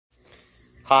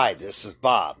Hi, this is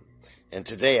Bob, and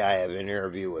today I have an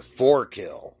interview with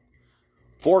Forkill.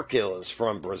 Forkill is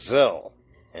from Brazil,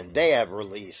 and they have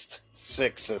released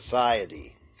Sick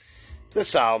Society.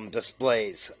 This album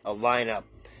displays a lineup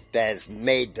that has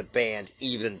made the band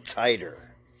even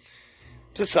tighter.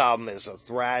 This album is a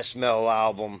thrash metal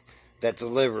album that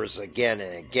delivers again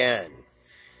and again.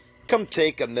 Come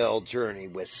take a metal journey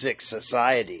with Sick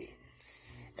Society.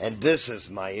 And this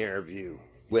is my interview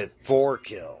with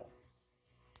Forkill.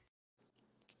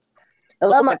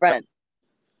 Hello, my friend.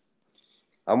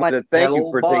 I want to thank you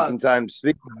Hello, for Bob. taking time to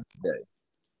speak today.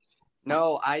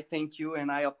 No, I thank you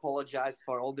and I apologize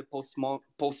for all the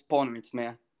postponements,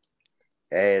 man.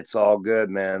 Hey, it's all good,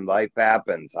 man. Life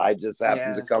happens. I just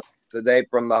happened to Yes. come today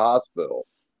from the hospital.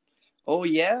 Oh,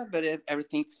 yeah, but if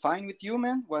everything's fine with you,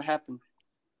 man? What happened?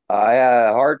 I had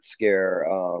a heart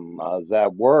scare. I was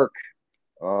at work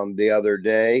the other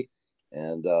day,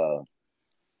 and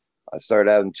I started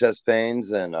having chest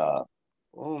pains, and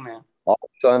Oh, man. all of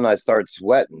a sudden I started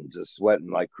sweating, just sweating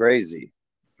like crazy,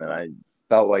 and I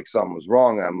felt like something was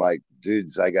wrong. I'm like,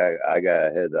 dudes, I got to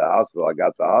head to the hospital. I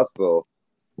got to the hospital.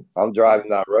 I'm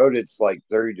driving down the road. It's like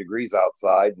 30 degrees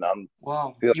outside, and I'm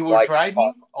Wow. feeling You were like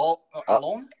driving all uh,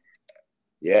 alone?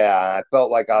 yeah, I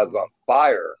felt like I was on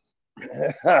fire.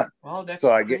 Wow, that's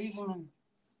So crazy, man.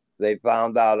 they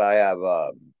found out I have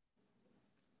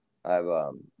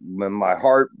when my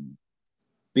heart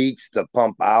beats to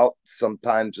pump out,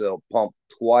 sometimes it'll pump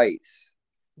twice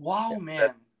Wow, instead,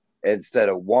 man. instead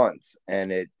of once,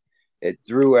 and it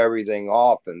threw everything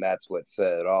off, and that's what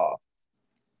set it off.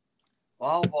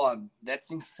 Wow, Bob.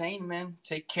 That's insane, man.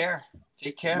 Take care.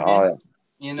 Take care, Oh, man.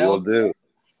 yeah, You will know, do.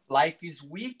 life is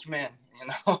weak, man. You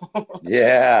know,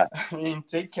 Yeah, I mean,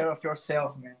 take care of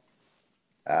yourself, man.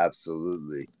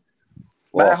 absolutely.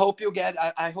 But I Well, hope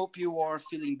I hope you are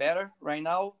feeling better right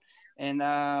now, and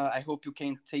I hope you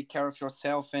can take care of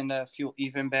yourself and feel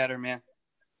even better, man.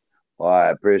 I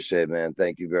appreciate it, man.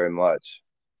 Thank you very much.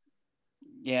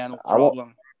 Yeah, no I want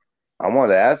problem. I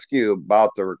want to ask you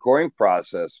about the recording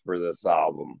process for this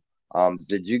album.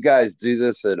 Did you guys do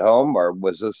this at home, or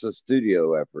was this a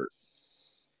studio effort?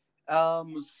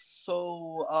 Um,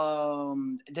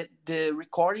 the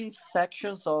recording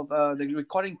sections of the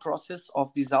recording process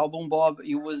of this album, Bob,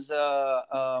 it was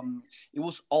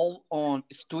all on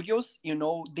studios. You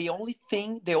know, the only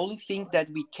thing that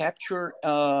we capture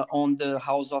on the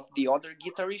house of the other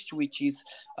guitarist, which is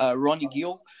Ronnie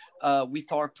Gill,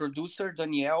 with our producer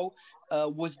Danielle.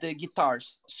 Was the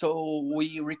guitars. So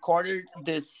we recorded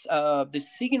the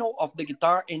signal of the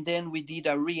guitar, and then we did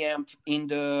a reamp in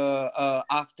the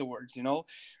afterwards, you know,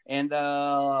 and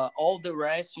all the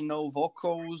rest, you know,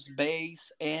 vocals,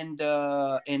 bass, and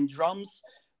drums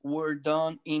were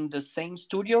done in the same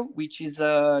studio, which is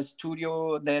a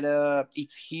studio that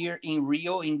it's here in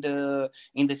Rio, in the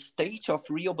state of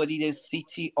Rio, but in the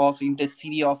city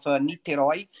of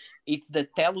Niterói. It's the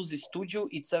Telus studio.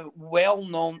 It's a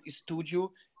well-known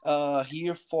studio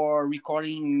here for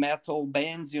recording metal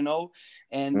bands, you know,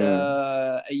 and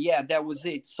Mm. yeah, that was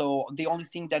it. So the only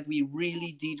thing that we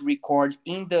really did record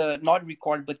in the not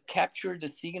record but capture the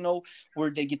signal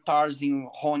were the guitars in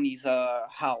Honey's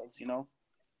house, you know.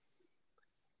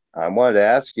 I wanted to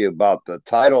ask you about the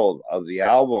title of the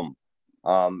album,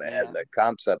 Yeah. and the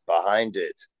concept behind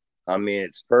it. I mean,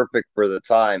 it's perfect for the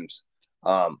times.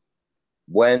 Um,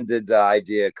 when did the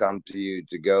idea come to you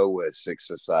to go with Six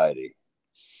Society?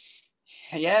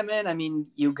 Yeah, man. I mean,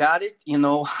 you got it. You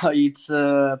know, it's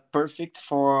perfect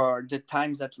for the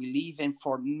times that we live and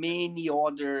for many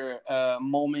other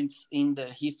moments in the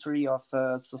history of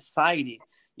society.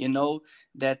 You know,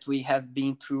 that we have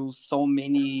been through so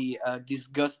many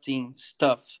disgusting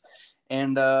stuff.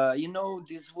 And, you know,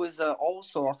 this was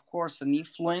also, of course, an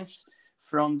influence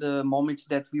from the moment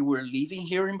that we were living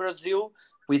here in Brazil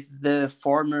with the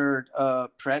former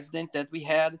president that we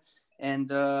had, and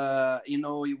you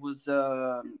know, it was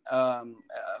a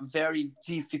very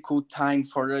difficult time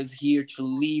for us here to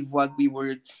live what we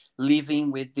were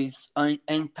living with this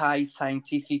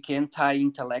anti-scientific,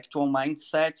 anti-intellectual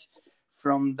mindset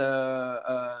from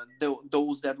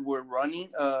those that were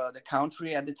running the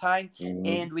country at the time. Mm-hmm.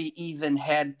 And we even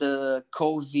had the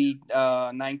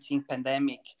COVID-19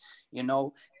 pandemic, you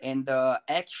know. And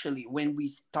actually, when we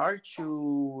start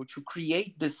to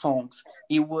create the songs,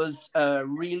 it was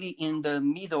really in the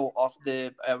middle of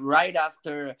the right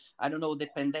after, I don't know, the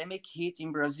pandemic hit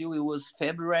in Brazil. It was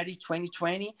February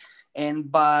 2020,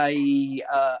 and by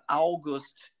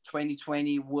August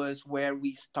 2020 was where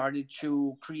we started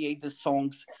to create the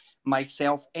songs,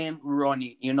 myself and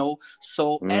Ronnie, you know.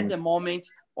 So at Mm-hmm. the moment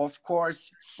of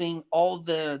course, seeing all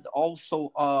the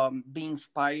also being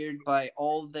inspired by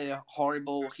all the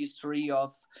horrible history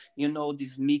of,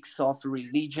 this mix of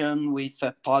religion with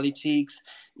politics,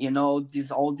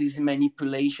 this all this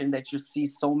manipulation that you see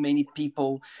so many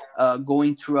people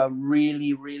going through a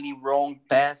really really wrong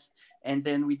path. And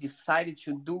then we decided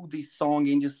to do this song,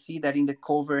 and you see that in the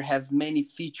cover has many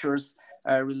features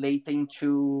relating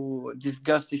to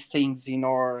disgusting things in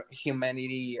our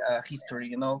humanity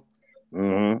history.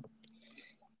 Hmm.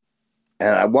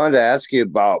 And I wanted to ask you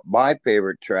about my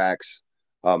favorite tracks,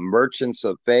 Merchants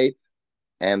of Faith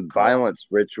and Cool. Violence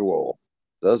Ritual.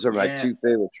 Those are my two Yes.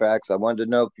 favorite tracks. I wanted to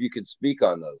know if you could speak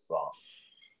on those songs.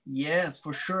 Yes,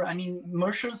 for sure. I mean,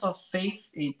 Merchants of Faith,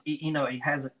 it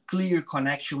has a clear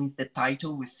connection with the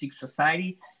title, with Secret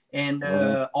Society, and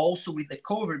Hmm. also with the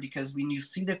cover, because when you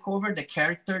see the cover, the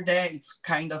character there, it's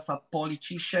kind of a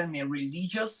politician and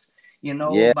religious,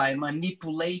 Yeah. by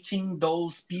manipulating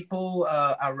those people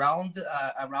around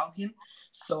him.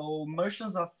 So,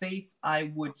 Merchants of Faith,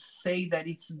 I would say that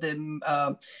it's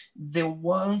the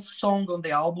one song on the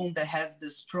album that has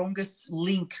the strongest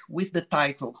link with the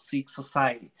title, Secret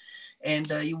Society.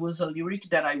 And it was a lyric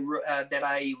that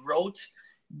I wrote.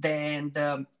 Then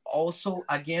also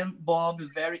again, Bob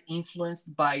very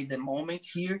influenced by the moment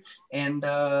here, and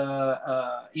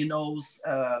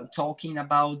talking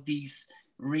about this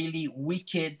really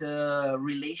wicked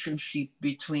relationship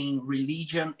between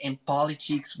religion and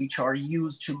politics, which are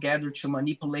used together to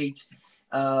manipulate,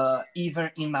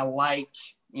 even in a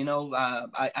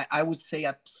I would say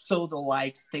a pseudo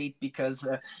like state, because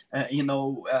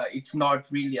it's not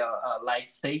really a like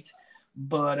state,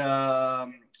 but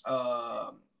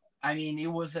I mean,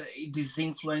 it was this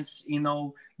influence,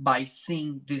 by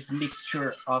seeing this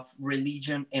mixture of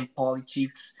religion and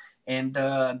politics, and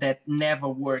that never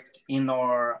worked in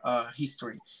our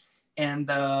history. And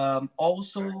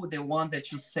also the one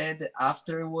that you said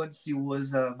afterwards, it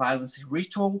was a violence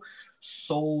ritual.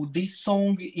 So this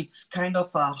song, it's kind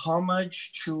of a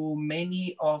homage to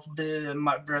many of the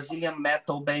Brazilian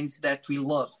metal bands that we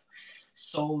love.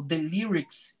 So the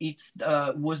lyrics, it's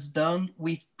was done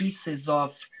with pieces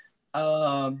of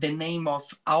the name of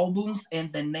albums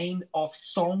and the name of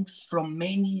songs from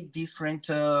many different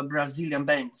Brazilian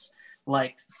bands,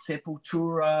 like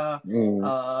Sepultura,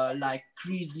 Mm. like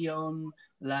Crisium,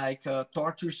 like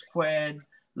Torture Squad,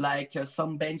 like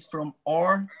some bands from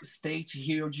our state,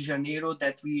 Rio de Janeiro,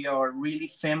 that we are really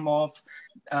fan of,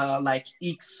 like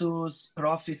Ixus,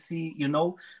 Prophecy,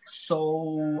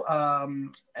 So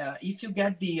if you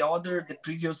get the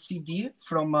previous CD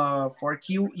from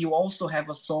Forkill, you also have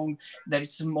a song that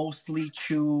is mostly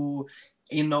to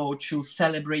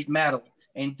celebrate metal.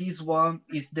 And this one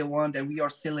is the one that we are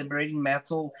celebrating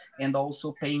metal and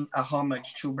also paying a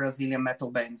homage to Brazilian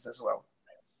metal bands as well.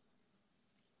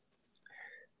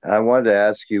 I wanted to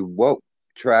ask you what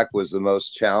track was the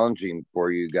most challenging for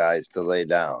you guys to lay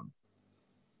down?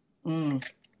 Mm.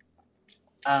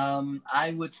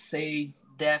 I would say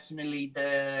definitely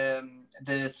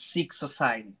the Sick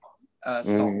Society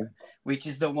song, Hmm. which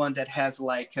is the one that has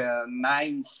like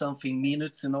 9 something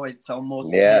minutes. It's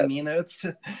almost ten Yes. minutes,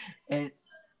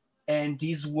 and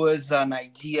this was an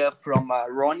idea from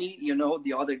Ronnie,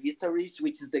 the other guitarist,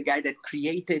 which is the guy that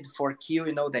created Forkill,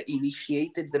 that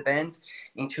initiated the band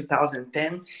in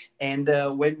 2010. And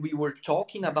when we were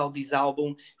talking about this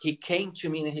album, he came to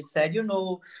me and he said,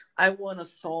 I want a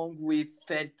song with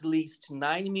at least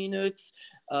 9 minutes,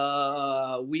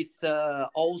 with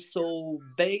also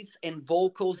bass and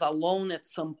vocals alone at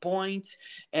some point,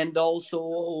 and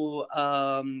also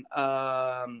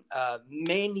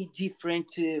many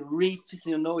different riffs.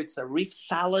 It's a riff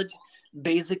salad,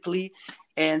 basically.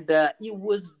 And it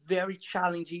was very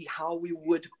challenging how we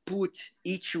would put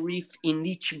each riff in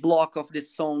each block of the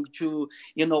song to,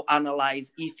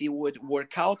 analyze if it would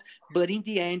work out. But in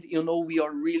the end, we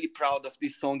are really proud of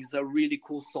this song. It's a really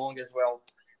cool song as well.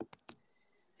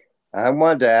 I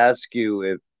wanted to ask you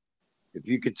if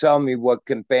you could tell me what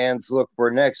can fans look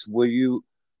for next. Will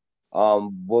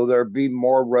there be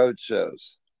more road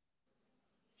shows?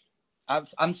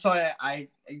 I'm sorry. I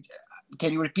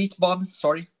can you repeat, Bob?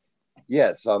 Sorry.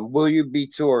 Yes. Will you be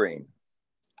touring?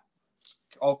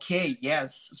 Okay.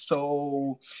 Yes.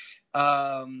 So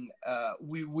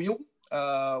we will.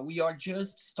 We are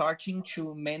just starting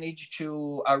to manage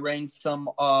to arrange some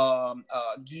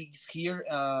gigs here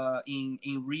in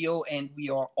Rio, and we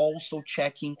are also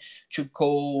checking to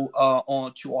go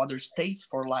on to other states,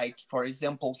 for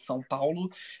example, São Paulo,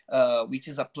 which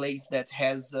is a place that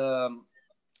has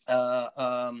uh,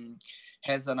 um,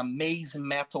 has an amazing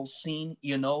metal scene,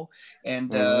 you know,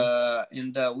 Mm-hmm.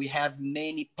 and we have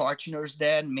many partners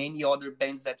there, many other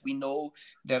bands that we know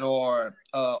that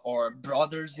are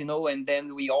brothers, you know, and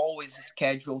then we always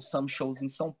schedule some shows in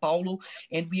São Paulo,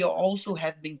 and we also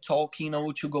have been talking, you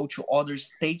know, to go to other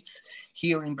states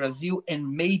here in Brazil, and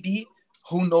maybe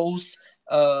who knows,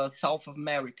 South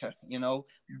America, you know.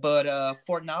 But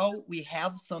for now, we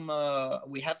have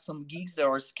some gigs that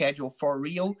are scheduled for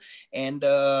Rio, and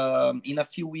in a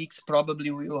few weeks,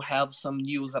 probably we will have some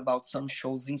news about some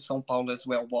shows in São Paulo as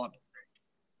well, Bob.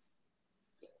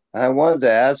 I wanted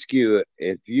to ask you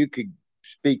if you could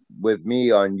speak with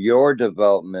me on your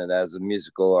development as a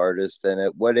musical artist, and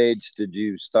at what age did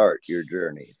you start your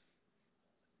journey?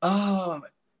 Um,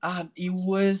 it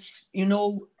was, you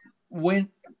know, when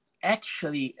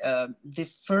actually the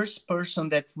first person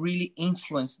that really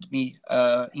influenced me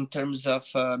in terms of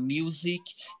music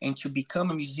and to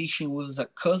become a musician was a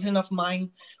cousin of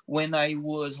mine. When I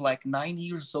was like 9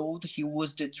 years old, he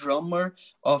was the drummer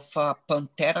of a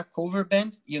Pantera cover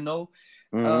band, you know.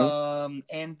 Mm-hmm.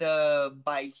 And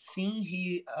by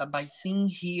seeing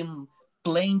him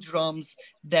playing drums,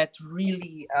 that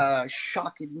really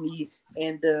shocked me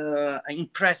and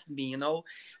impressed me, you know.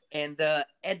 And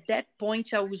at that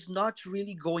point, I was not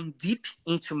really going deep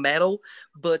into metal.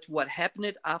 But what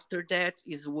happened after that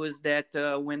is was that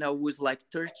when I was like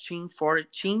 13,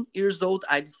 14 years old,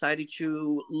 I decided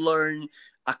to learn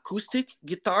acoustic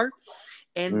guitar.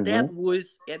 And Mm-hmm. that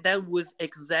was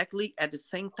exactly at the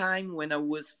same time when I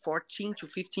was 14 to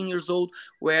 15 years old,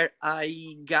 where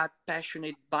I got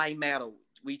passionate by metal,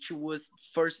 which was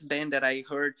first band that I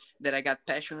heard that I got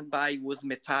passionate by was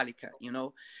Metallica, you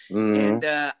know. Mm-hmm. And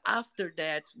after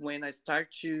that, when I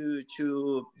start to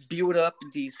build up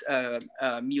this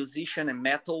musician and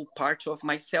metal part of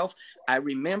myself, I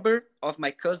remember of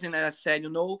my cousin, and I said, you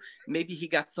know, maybe he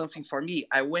got something for me.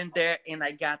 I went there and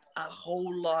I got a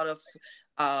whole lot of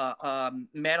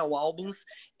metal albums,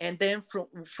 and then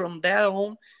from that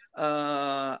on,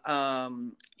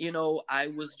 you know, I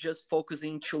was just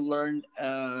focusing to learn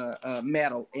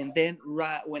metal. And then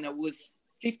right when I was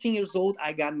 15 years old,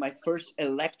 I got my first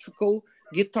electrical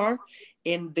guitar.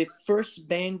 And the first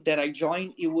band that I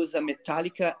joined, it was a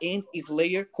Metallica and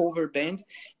Slayer cover band.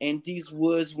 And this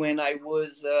was when I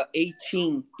was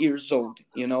 18 years old,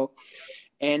 you know.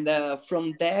 And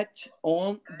from that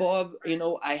on, Bob, you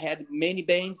know, I had many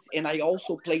bands, and I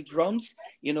also play drums,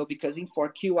 you know, because in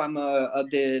Forkill I'm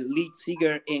the lead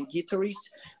singer and guitarist,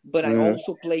 but I Mm-hmm.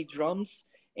 also play drums.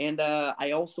 And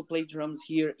I also play drums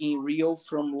here in Rio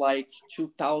from like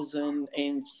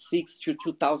 2006 to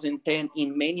 2010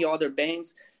 in many other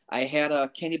bands. I had a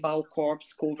Cannibal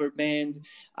Corpse cover band.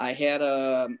 I had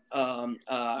a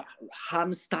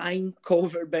Hamstein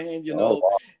cover band, you Oh, know.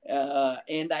 wow.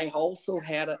 And I also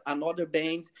had another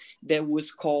band that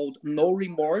was called No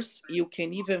Remorse. You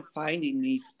can even find in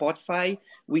the Spotify,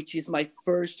 which is my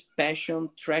first passion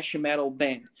thrash metal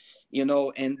band. You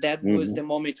know, and that was Mm-hmm. the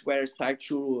moment where I started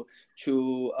to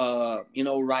you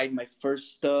know, write my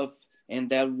first stuff, and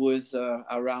that was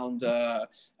around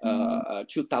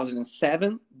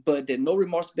 2007. But the No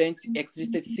Remorse band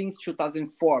existed since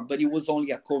 2004, but it was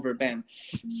only a cover band.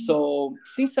 So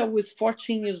since I was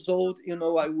 14 years old, you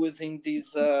know, I was in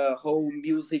this whole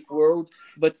music world,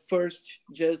 but first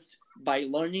just by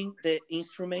learning the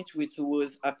instrument, which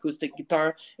was acoustic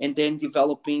guitar, and then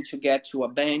developing to get to a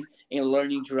band and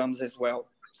learning drums as well.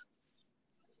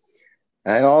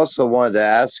 I also wanted to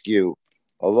ask you,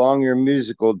 along your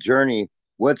musical journey,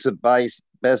 what's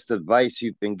best advice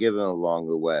you've been given along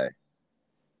the way?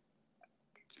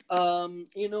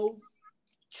 You know,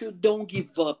 to don't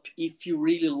give up if you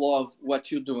really love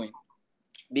what you're doing,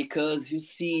 because you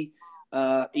see,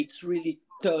 it's really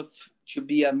tough to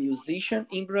be a musician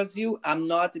in Brazil. I'm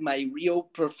not in my real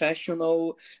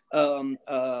professional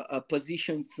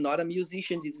position. It's not a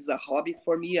musician. This is a hobby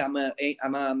for me. I'm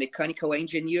a mechanical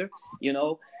engineer, you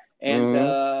know, and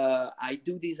Mm-hmm. I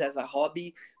do this as a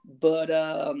hobby. But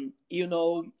you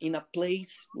know, in a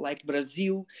place like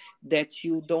Brazil, that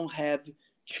you don't have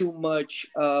too much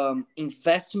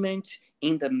investment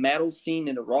in the metal scene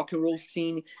and the rock and roll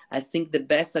scene, I think the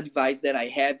best advice that I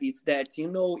have is that, you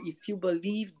know, if you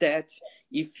believe that,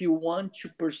 if you want to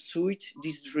pursue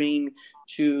this dream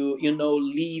to, you know,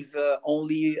 live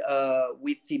only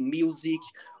with the music,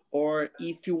 or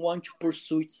if you want to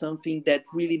pursue something that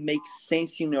really makes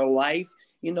sense in your life,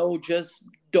 you know, just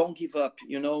don't give up,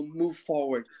 you know, move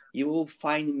forward. You will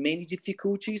find many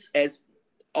difficulties, as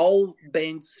all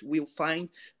bands will find,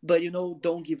 but, you know,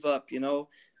 don't give up, you know.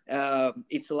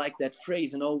 It's like that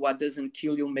phrase, you know, what doesn't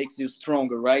kill you makes you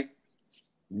stronger, right?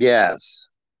 Yes.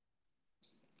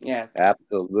 Yes.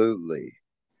 Absolutely.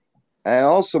 I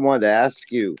also wanted to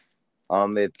ask you,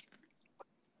 if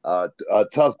a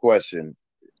tough question.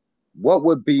 What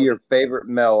would be Okay. your favorite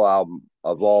metal album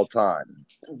of all time?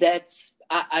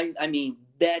 I mean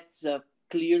that's a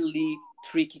clearly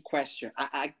tricky question.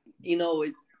 I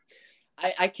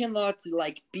cannot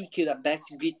like pick a best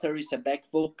guitarist, a best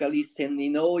vocalist, and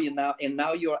and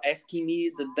now you're asking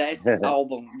me the best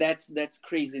album. That's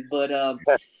crazy. But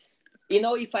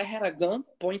if I had a gun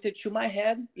pointed to my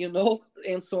head,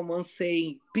 and someone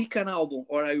saying pick an album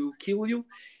or I will kill you,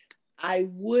 I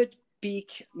would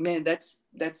pick. Man, that's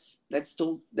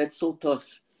so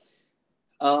tough.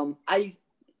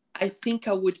 I think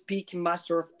I would pick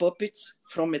Master of Puppets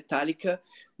from Metallica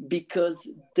because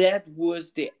that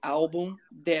was the album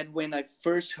that when I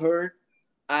first heard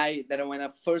when I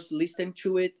first listened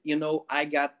to it, I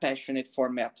got passionate for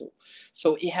metal.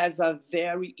 So it has a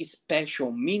very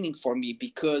special meaning for me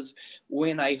because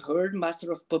when I heard Master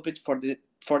of Puppets for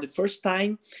the first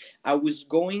time, I was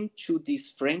going to this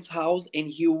friend's house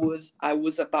and I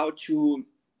was about to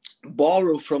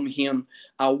borrow from him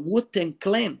a Wu-Tang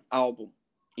Clan album,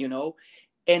 you know.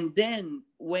 And then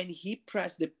when he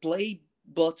pressed the play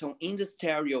button in the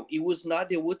stereo, it was not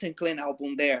the Wu-Tang Clan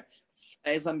album there.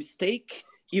 As a mistake,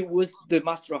 it was the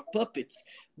Master of Puppets.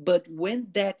 But when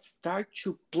that started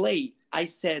to play, I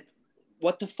said,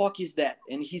 "What the fuck is that?"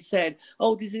 And he said,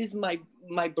 "Oh, this is my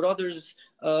brother's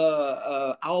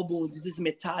album. This is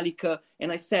Metallica."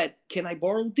 And I said, "Can I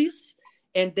borrow this?"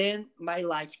 And then my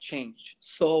life changed.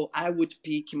 So I would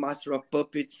pick Master of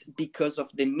Puppets because of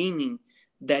the meaning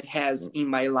that has in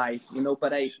my life,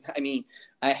 But I mean,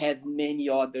 I have many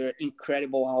other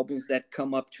incredible albums that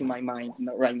come up to my mind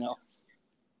right now.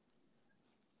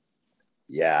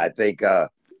 Yeah, I think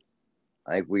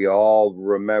we all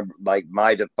remember, like,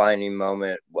 my defining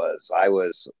moment was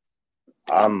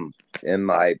I'm in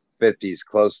my 50s,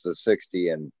 close to 60,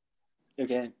 and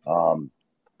Okay. um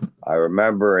I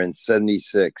remember in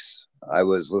 76 I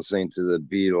was listening to the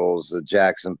Beatles, the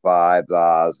Jackson 5, the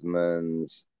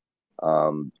Osmonds,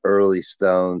 early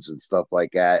Stones and stuff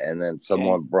like that, and then Okay.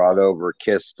 someone brought over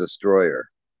Kiss Destroyer,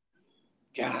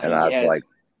 God, and yes.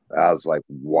 I was like,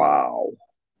 wow.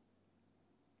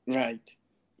 Right.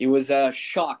 It was a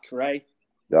shock, right?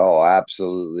 Oh,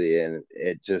 absolutely. And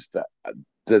it just,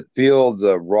 to feel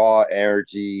the raw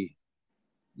energy,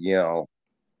 you know,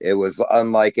 it was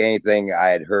unlike anything I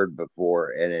had heard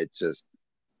before. And it just,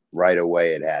 right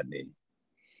away, it had me.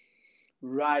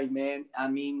 Right, man. I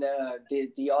mean,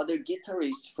 the other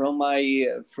guitarist from my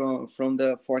from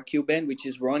the Forkill band, which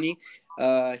is Ronnie,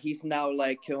 he's now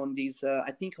like on this.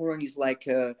 I think Ronnie's like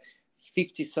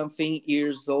 50 something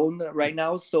years old right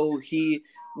now. So he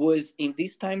was in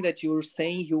this time that you were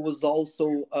saying. He was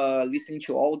also listening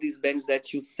to all these bands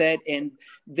that you said, and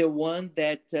the one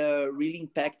that really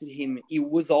impacted him, it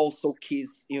was also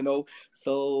Kiss.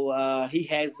 So he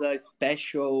has a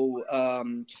special.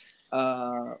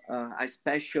 A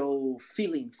special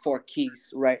feeling for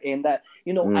Keys, right? And that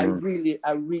Mm.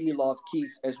 I really love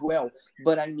Keys as well.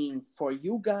 But I mean, for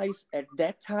you guys at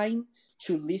that time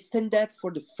to listen that for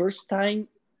the first time,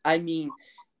 I mean,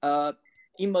 uh,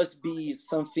 it must be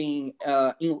something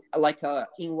like a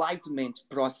enlightenment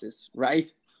process, right?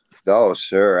 Oh,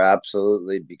 sure.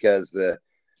 Absolutely. Because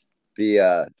the,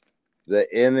 uh, the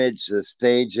image, the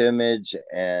stage image,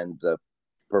 and the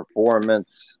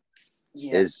performance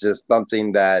Yeah, is just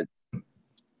something that,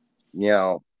 you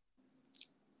know,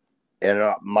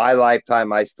 in my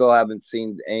lifetime, I still haven't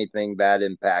seen anything that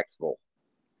impactful,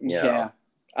 you know. yeah.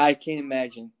 I can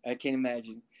imagine. I can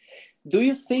imagine. Do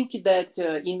you think that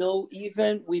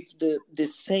even with the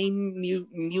same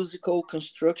musical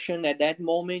construction at that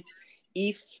moment,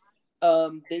 if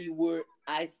they were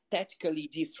aesthetically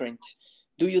different,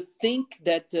 do you think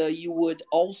that you would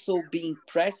also be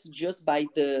impressed just by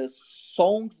the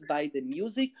songs, by the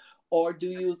music, or do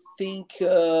you think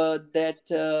that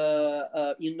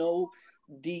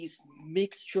this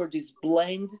mixture, this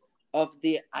blend of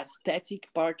the aesthetic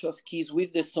part of Keys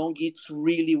with the song, it's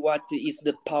really what is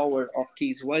the power of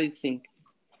Keys? What do you think?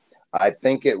 I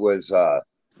think it was,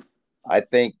 I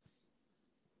think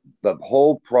the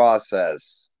whole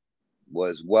process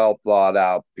was well thought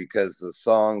out because the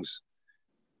songs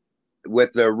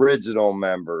with the original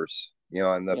members,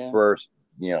 in the Yeah. first,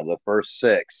 the first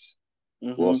six,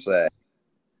 we'll Mm-hmm. say,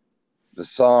 the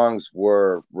songs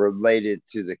were related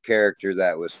to the character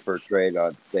that was portrayed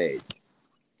on stage.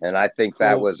 And I think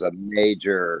that Cool. was a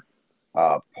major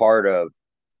part of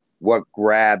what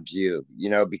grabs you,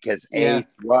 because Yeah.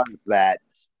 Ace was that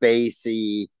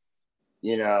spacey,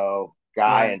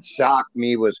 guy, Yeah. and Shock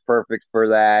Me was perfect for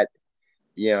that.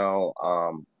 You know,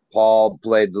 um, Paul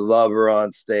played the lover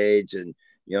on stage, and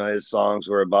his songs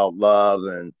were about love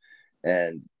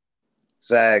and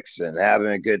sex and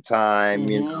having a good time.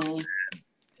 Mm-hmm.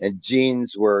 And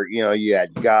Gene's were, you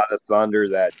had God of Thunder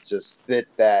that just fit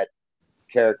that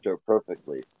character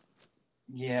perfectly.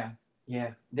 Yeah,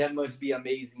 yeah, that must be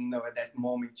amazing, at that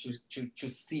moment to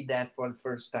see that for the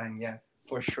first time. Yeah,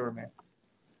 for sure, man.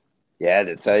 Yeah,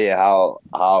 to tell you how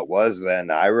it was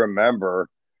then, I remember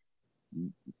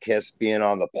Kiss being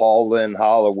on the Paul Lynde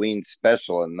Halloween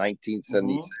special in Mm-hmm.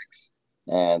 1976.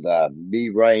 And me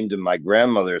running to my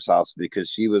grandmother's house because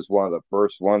she was one of the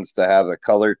first ones to have a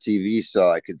color TV so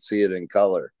I could see it in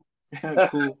color.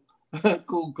 Cool,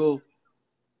 cool, cool.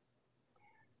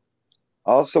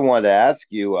 I also wanted to ask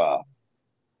you,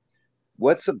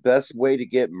 what's the best way to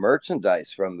get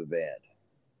merchandise from the band?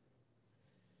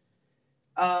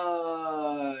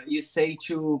 You say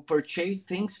to purchase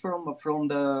things from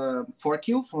the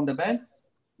Forkill from the band?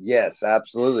 Yes,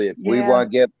 absolutely. If we Yeah,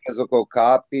 want to get physical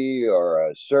copy or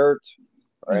a shirt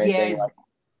or anything yes, like,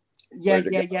 yeah, where to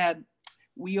yeah, go? yeah.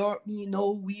 We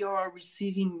are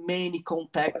receiving many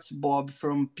contacts, Bob,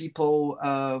 from people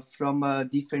from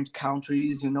different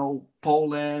countries.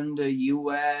 Poland,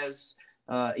 US,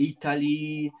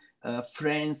 Italy,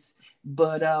 France.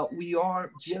 But we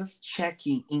are just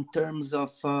checking in terms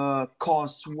of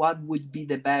costs. What would be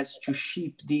the best to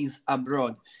ship these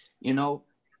abroad? You know,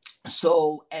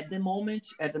 so at the moment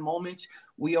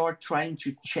we are trying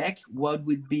to check what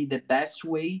would be the best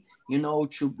way,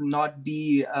 to not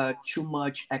be too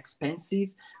much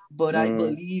expensive. But i Mm,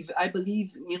 believe i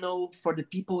believe for the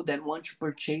people that want to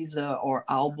purchase our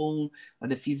album,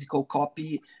 the physical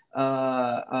copy,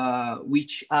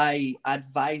 which I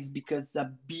advise because it's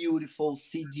a beautiful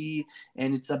CD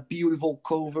and it's a beautiful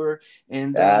cover.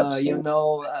 And absolutely.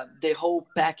 the whole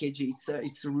package,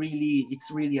 it's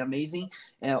really amazing.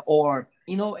 Or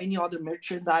any other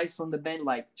merchandise from the band,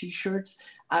 like t-shirts.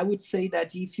 I would say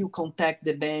that if you contact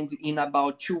the band in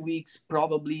about 2 weeks,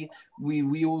 probably we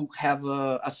will have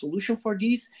a solution for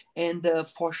this. And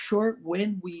for sure,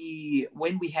 when we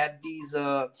have this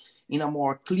in a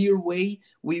more clear way,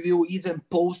 we will even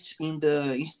post in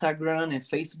the Instagram and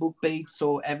Facebook page,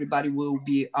 so everybody will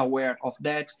be aware of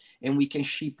that. And we can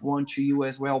ship one to you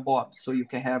as well, Bob, so you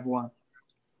can have one.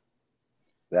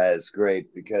 That is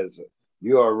great because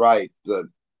you are right. The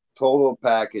total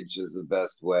package is the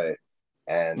best way.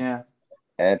 And Yeah.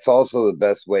 and it's also the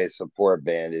best way to support a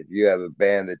band. If you have a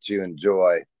band that you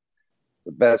enjoy,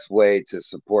 the best way to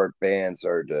support bands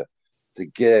are to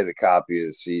get a copy of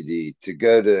the CD, to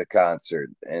go to a concert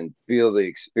and feel the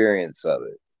experience of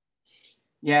it.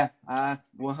 Yeah, I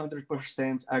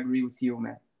 100% agree with you,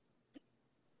 man.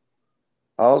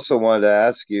 I also wanted to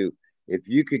ask you if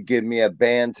you could give me a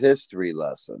band history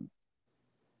lesson.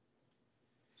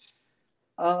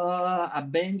 A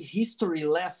band history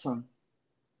lesson.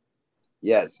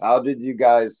 Yes, how did you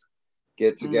guys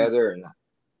get Mm. together and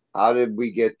how did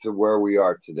we get to where we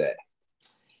are today?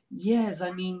 Yes,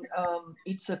 I mean,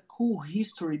 it's a cool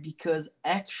history because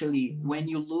actually, when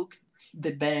you look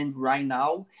the band right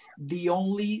now, the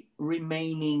only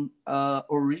remaining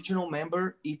original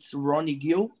member, it's Ronnie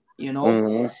Gill.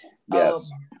 Mm-hmm. Uh,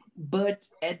 Yes. but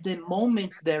at the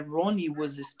moment that Ronnie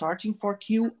was starting for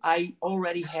Q, I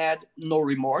already had No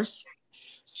Remorse.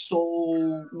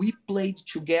 So we played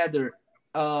together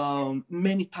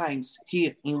many times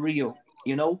here in Rio,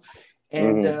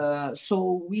 and Mm-hmm.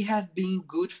 so we have been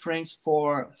good friends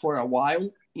for a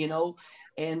while.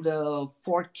 And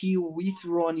for Q with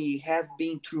Ronnie have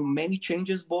been through many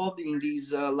changes, Bob, in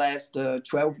these last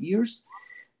 12 years.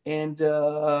 And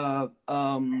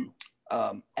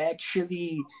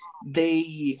actually,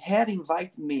 they had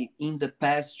invited me in the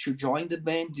past to join the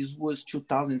band. This was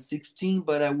 2016,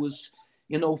 but I was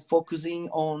focusing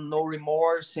on No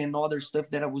Remorse and other stuff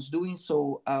that I was doing,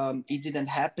 so it didn't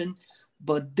happen.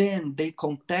 But then they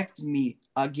contacted me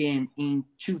again in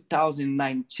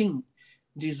 2019.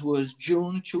 This was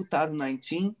June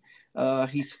 2019.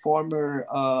 His former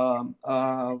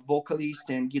vocalist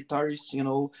and guitarist,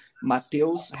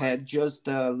 Mateus, had just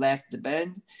left the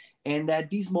band. And at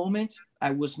this moment,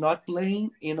 I was not playing.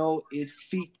 It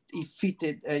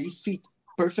fit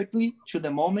perfectly to the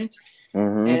moment.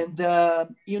 Mm-hmm. And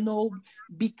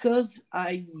because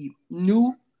I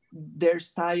knew their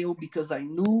style, because I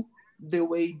knew the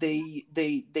way they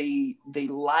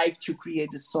like to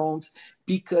create the songs,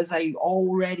 because I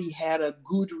already had a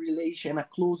good relation, a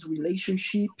close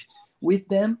relationship with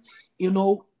them. you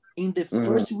know in the Mm-hmm.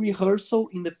 first rehearsal,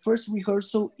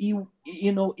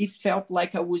 it felt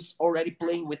like I was already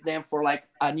playing with them for like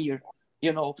a year.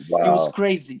 It was Wow.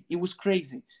 crazy. It was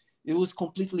crazy. It was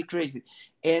completely crazy.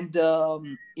 And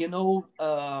from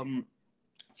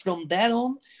that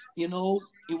on,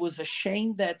 it was a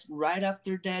shame that right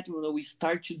after that, we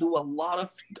start to do a lot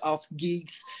of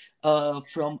gigs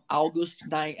from August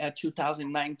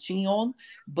 2019 on.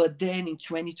 But then in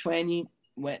 2020,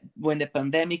 when the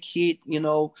pandemic hit,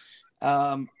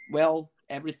 well,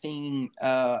 everything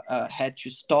had to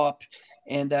stop,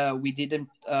 and we didn't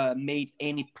made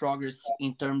any progress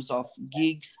in terms of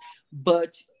gigs.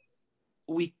 But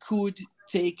we could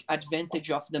take advantage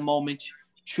of the moment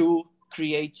to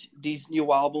create this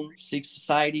new album, Six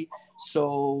Society.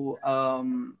 So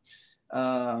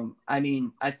I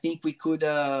mean, I think we could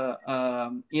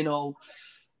um,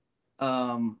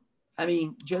 I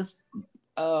mean, just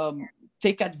um,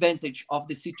 take advantage of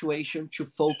the situation to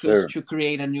focus Sure. to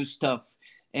create a new stuff.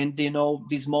 And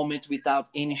this moment without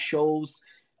any shows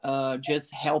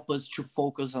just help us to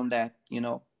focus on that.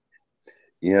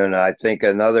 And I think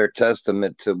another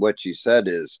testament to what you said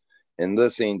is in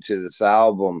listening to this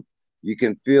album, you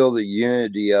can feel the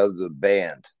unity of the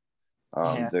band.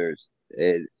 Yeah. There's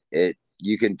it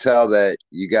you can tell that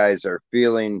you guys are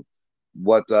feeling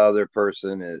what the other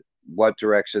person is, what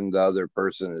direction the other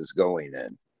person is going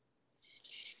in.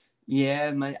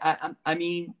 Yeah, man. I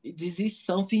mean, this is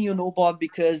something, Bob,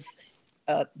 because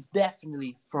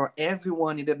definitely for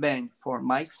everyone in the band, for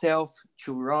myself,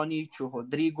 to Ronnie, to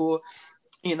Rodrigo,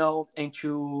 and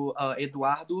to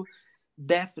Eduardo,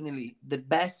 definitely the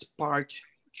best part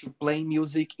to play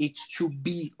music is to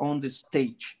be on the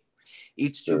stage.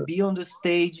 It's to Sure. be on the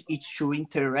stage. It's to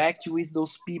interact with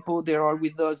those people that are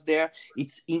with us there.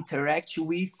 It's interact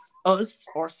with us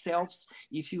ourselves.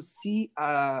 If you see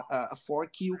a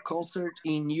Forkill concert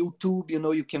in YouTube,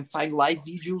 you can find live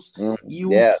videos.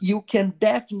 You Yes. you can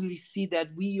definitely see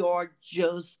that we are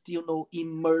just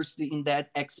immersed in that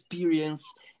experience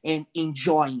and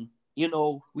enjoying.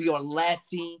 We are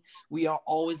laughing. We are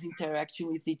always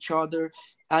interacting with each other.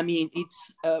 I mean,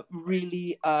 it's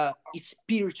really a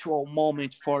spiritual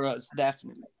moment for us,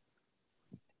 definitely.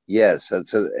 Yes.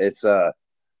 It's a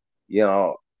you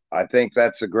know, I think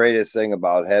that's the greatest thing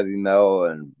about heavy metal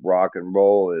and rock and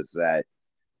roll is that,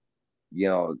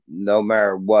 no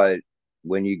matter what,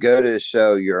 when you go to a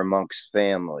show, you're amongst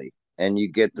family and you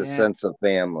get the Yeah. sense of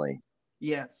family.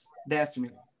 Yes,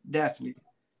 definitely, definitely,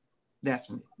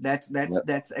 definitely. That's Yep.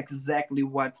 that's exactly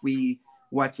what we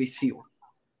feel.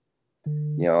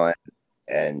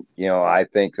 And, I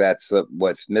think that's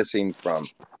what's missing from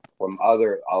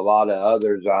a lot of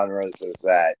other genres is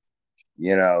that,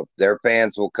 their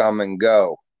fans will come and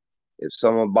go. If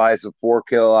someone buys a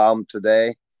Forkill album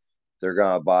today, they're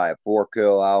gonna buy a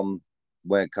Forkill album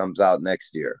when it comes out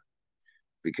next year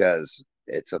because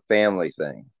it's a family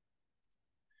thing.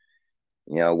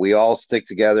 We all stick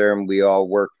together and we all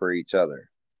work for each other,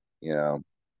 you know,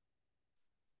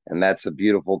 and that's a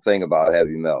beautiful thing about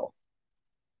heavy metal.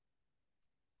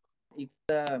 It's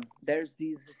there's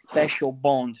this special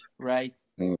bond, right?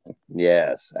 Mm,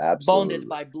 yes, Bonded absolutely.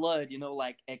 by blood,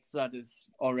 like Exodus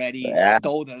already A-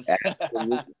 told us.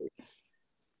 Absolutely.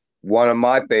 One of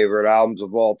my favorite albums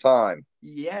of all time.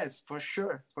 Yes, for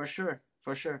sure, for sure,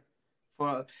 for sure.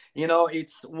 For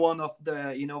it's one of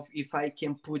the if I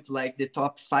can put like the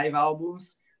top five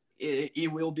albums,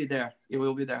 it will be there. It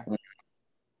will be there.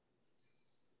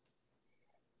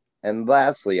 And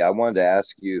lastly, I wanted to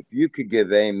ask you if you could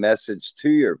give a message to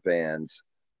your fans,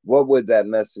 what would that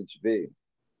message be?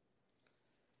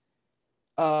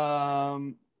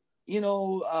 Um,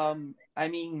 I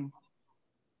mean,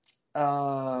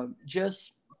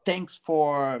 just thanks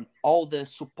for all the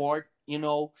support.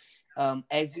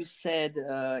 As you said,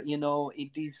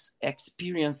 this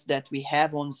experience that we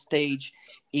have on stage,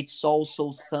 it's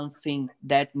also something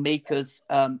that make us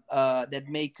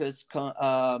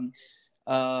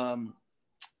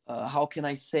how can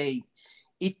I say,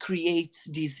 it creates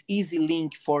this easy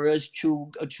link for us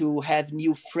to have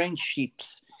new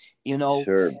friendships, you know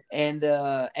Sure. and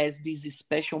as this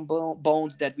special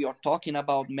bond that we are talking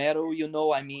about metal,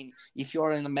 I mean, if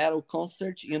you're in a metal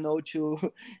concert,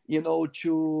 to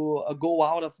to go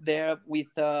out of there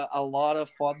with a lot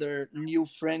of other new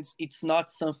friends, it's not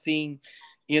something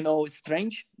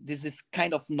strange. This is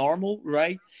kind of normal,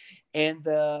 right? And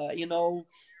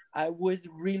I would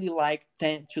really like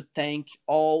to thank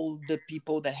all the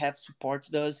people that have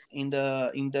supported us in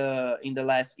the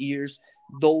last years.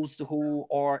 Those who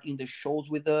are in the shows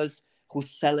with us, who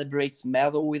celebrates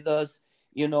metal with us.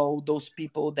 Those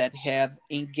people that have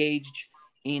engaged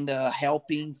in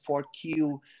helping for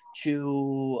Q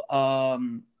to uh,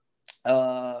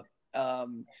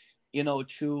 um,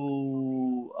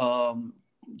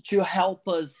 to help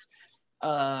us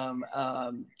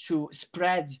to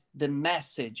spread the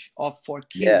message of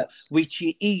Forkill, Yes. which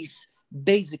is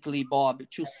basically, Bob,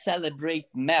 to celebrate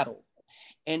metal.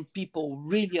 And people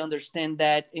really understand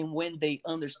that, and when they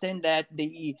understand that,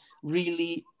 they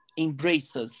really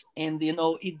embrace us. And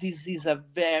this is a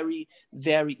very,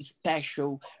 very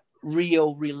special,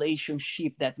 real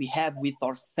relationship that we have with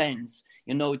our fans.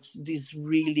 It's this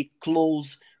really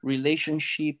close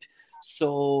relationship.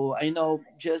 So I know,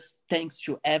 just thanks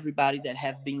to everybody that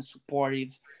have been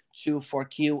supportive to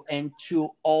Forkill and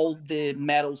to all the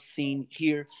metal scene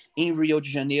here in Rio de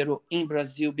Janeiro, in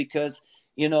Brazil, because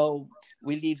you know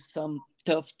we live some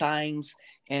tough times,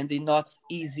 and it's not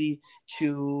easy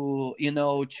to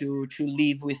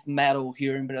live with metal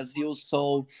here in Brazil.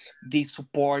 So this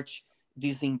support,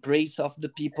 this embrace of the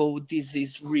people, this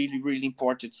is really, really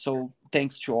important. So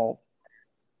thanks to all.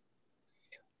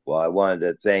 Well, I wanted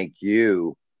to thank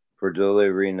you for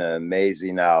delivering an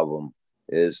amazing album.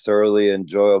 It is thoroughly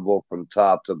enjoyable from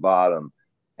top to bottom.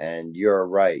 And you're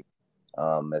right.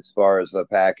 As far as the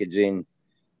packaging,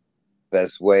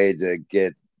 best way to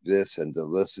get this and to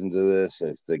listen to this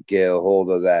is to get a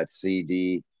hold of that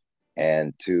CD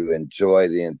and to enjoy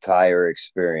the entire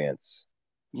experience.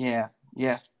 Yeah,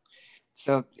 yeah.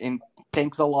 So, and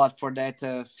thanks a lot for that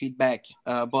feedback,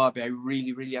 Bob. I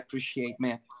really, really appreciate,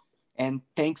 man. And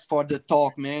thanks for the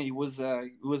talk, man. It was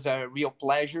a real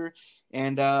pleasure.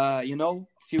 And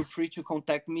feel free to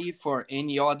contact me for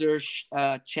any other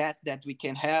chat that we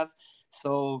can have.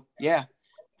 So yeah,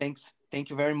 thank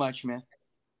you very much, man.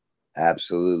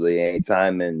 Absolutely,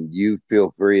 anytime. And you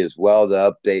feel free as well to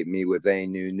update me with any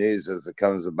new news as it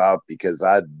comes about because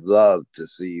I'd love to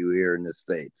see you here in the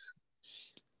States.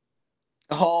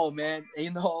 Oh man,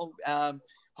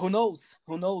 who knows?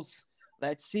 Who knows?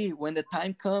 Let's see. When the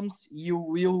time comes, you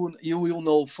will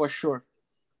know for sure.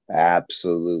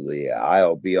 Absolutely.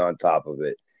 I'll be on top of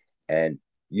it. And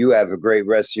you have a great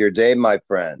rest of your day, my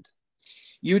friend.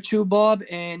 You too, Bob,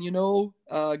 and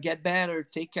get better.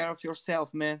 Take care of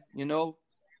yourself, man.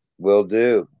 Will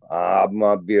do. I'm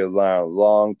going to be around a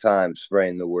long time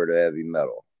spreading the word of heavy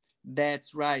metal.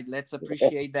 That's right. Let's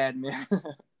appreciate that, man.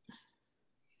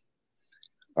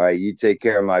 All right. You take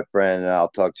care, my friend, and I'll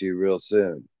talk to you real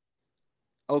soon.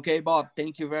 Okay, Bob.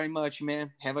 Thank you very much,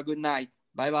 man. Have a good night.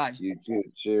 Bye bye. You too.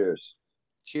 Cheers.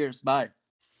 Cheers. Bye.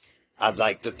 I'd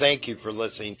like to thank you for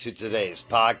listening to today's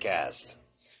podcast.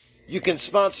 You can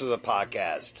sponsor the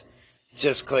podcast.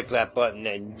 Just click that button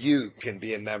and you can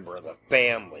be a member of the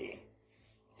family.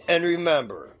 And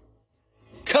remember,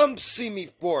 come see me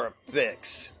for a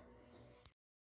fix.